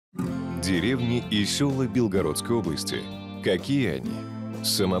Деревни и села Белгородской области. Какие они?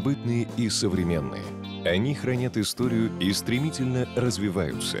 Самобытные и современные. Они хранят историю и стремительно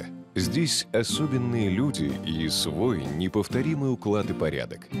развиваются. Здесь особенные люди и свой неповторимый уклад и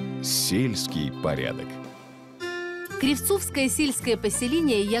порядок. Сельский порядок. Кривцовское сельское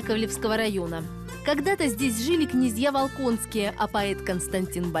поселение Яковлевского района. Когда-то здесь жили князья Волконские, а поэт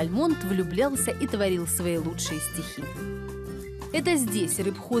Константин Бальмонт влюблялся и творил свои лучшие стихи. Это здесь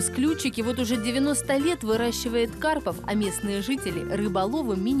рыбхоз «Ключики» вот уже 90 лет выращивает карпов, а местные жители –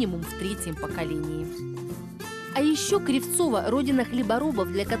 рыболовы минимум в третьем поколении. А еще Кривцово – родина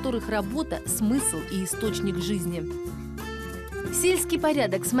хлеборобов, для которых работа – смысл и источник жизни. Сельский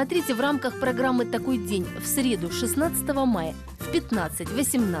порядок смотрите в рамках программы «Такой день» в среду, 16 мая в 15,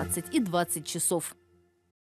 18 и 20 часов.